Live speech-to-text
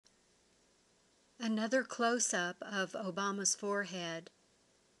Another close-up of Obama's forehead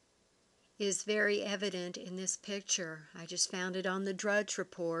is very evident in this picture. I just found it on the Drudge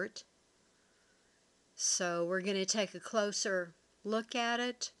Report. So we're going to take a closer look at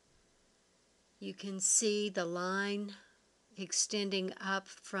it. You can see the line extending up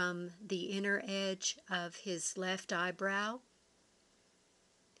from the inner edge of his left eyebrow.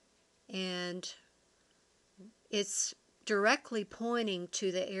 And it's directly pointing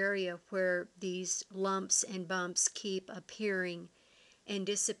to the area where these lumps and bumps keep appearing and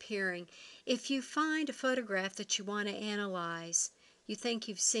disappearing. If you find a photograph that you want to analyze, you think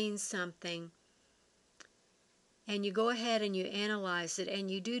you've seen something, and you go ahead and you analyze it, and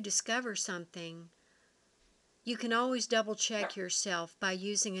you do discover something, you can always double check yourself by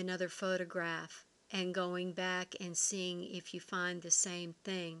using another photograph and going back and seeing if you find the same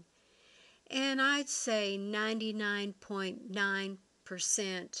thing. And I'd say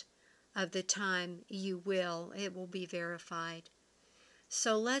 99.9% of the time you will. It will be verified.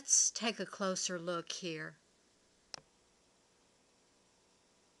 So let's take a closer look here.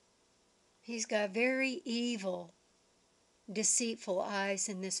 He's got very evil, deceitful eyes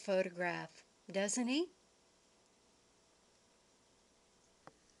in this photograph, doesn't he?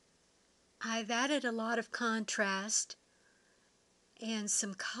 I've added a lot of contrast and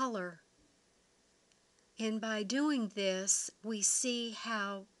some color. And by doing this, we see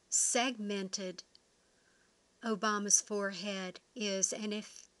how segmented Obama's forehead is. And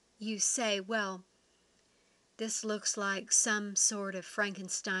if you say, well, this looks like some sort of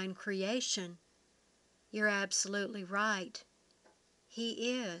Frankenstein creation, you're absolutely right. He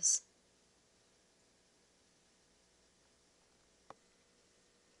is.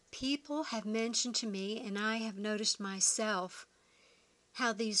 People have mentioned to me, and I have noticed myself,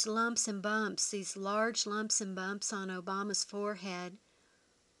 how these lumps and bumps, these large lumps and bumps on Obama's forehead,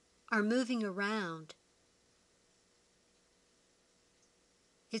 are moving around.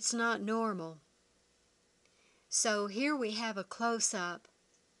 It's not normal. So here we have a close-up,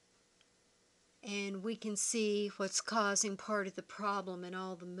 and we can see what's causing part of the problem in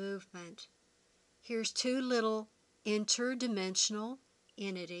all the movement. Here's two little interdimensional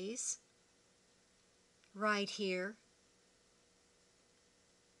entities right here.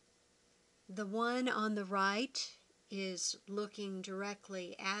 The one on the right is looking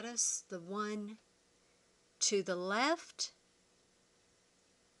directly at us. The one to the left,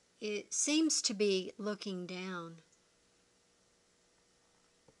 it seems to be looking down.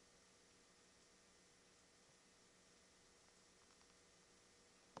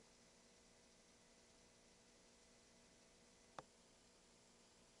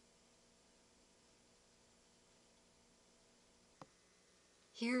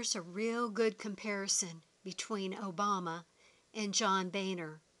 Here's a real good comparison between Obama and John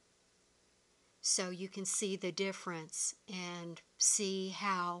Boehner. So you can see the difference and see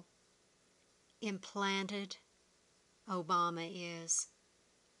how implanted Obama is.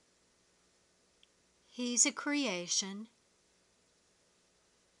 He's a creation.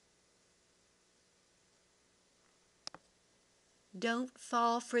 Don't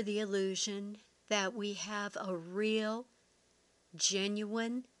fall for the illusion that we have a real,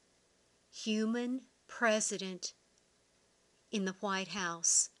 genuine, human president in the White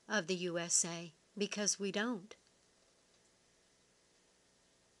House of the USA, because we don't.